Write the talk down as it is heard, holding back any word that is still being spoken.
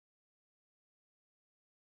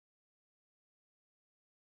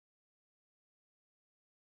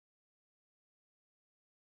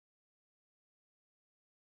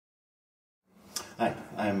Hi,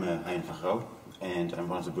 I'm Hein Van Grouw, and I'm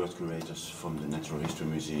one of the bird curators from the Natural History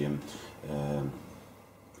Museum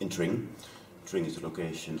in Tring. Tring is the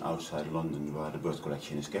location outside London where the bird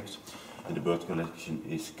collection is kept. And the bird collection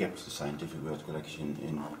is kept, the scientific bird collection,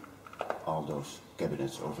 in all those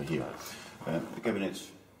cabinets over here. The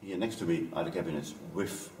cabinets here next to me are the cabinets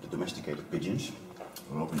with the domesticated pigeons.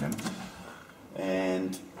 We'll open them.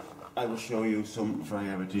 And I will show you some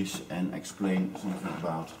varieties and explain something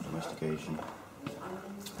about domestication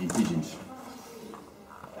in pigeons.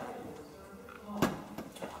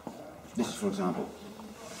 This is, for example,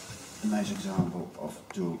 a nice example of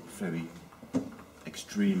two very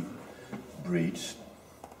extreme breeds.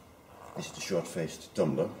 This is the short-faced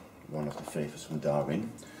tumbler, one of the favorites from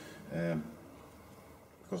Darwin.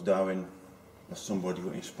 Because Darwin was somebody who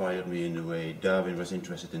inspired me in the way Darwin was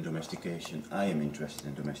interested in domestication, I am interested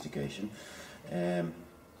in domestication.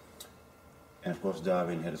 And of course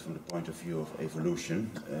Darwin had it from the point of view of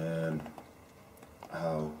evolution,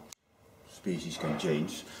 how species can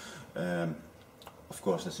change. Of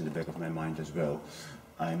course that's in the back of my mind as well.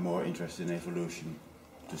 I'm more interested in evolution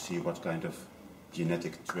to see what kind of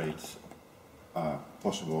genetic traits are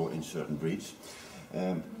possible in certain breeds.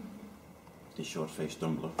 This short-faced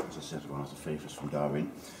tumbler, as I said, one of the favorites from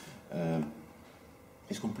Darwin,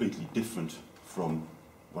 is completely different from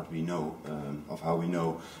what we know, of how we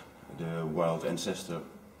know the wild ancestor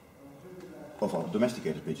of our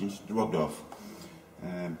domesticated pigeons, the rock dove.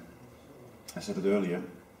 I said it earlier,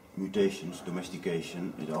 mutations,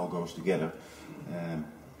 domestication, it all goes together,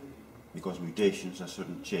 because mutations are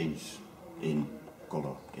certain change in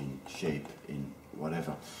color, in shape, in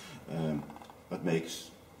whatever, what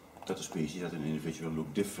makes that a species, that an individual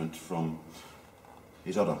look different from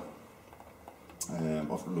his other,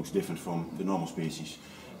 or looks different from the normal species.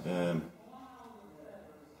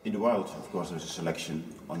 In the wild, of course, there is a selection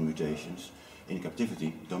on mutations. In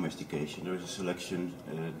captivity, domestication, there is a selection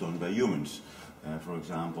done by humans. For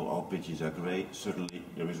example, all pigeons are grey, suddenly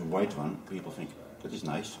there is a white one. People think, that is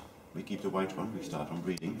nice, we keep the white one, we start on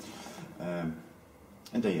breeding. And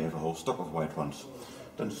then you have a whole stock of white ones.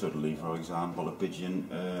 Then suddenly, for example, a pigeon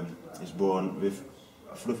is born with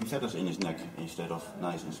fluffy feathers in his neck instead of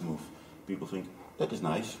nice and smooth. People think, that is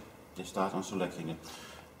nice, they start on selecting it.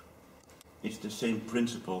 It's the same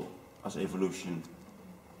principle as evolution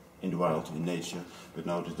in the wild, in nature, but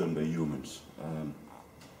now it is done by humans.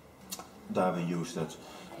 Darwin used that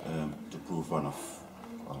to prove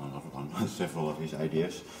several of his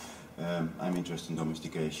ideas. I'm interested in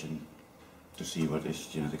domestication to see what is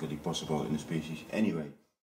genetically possible in a species anyway.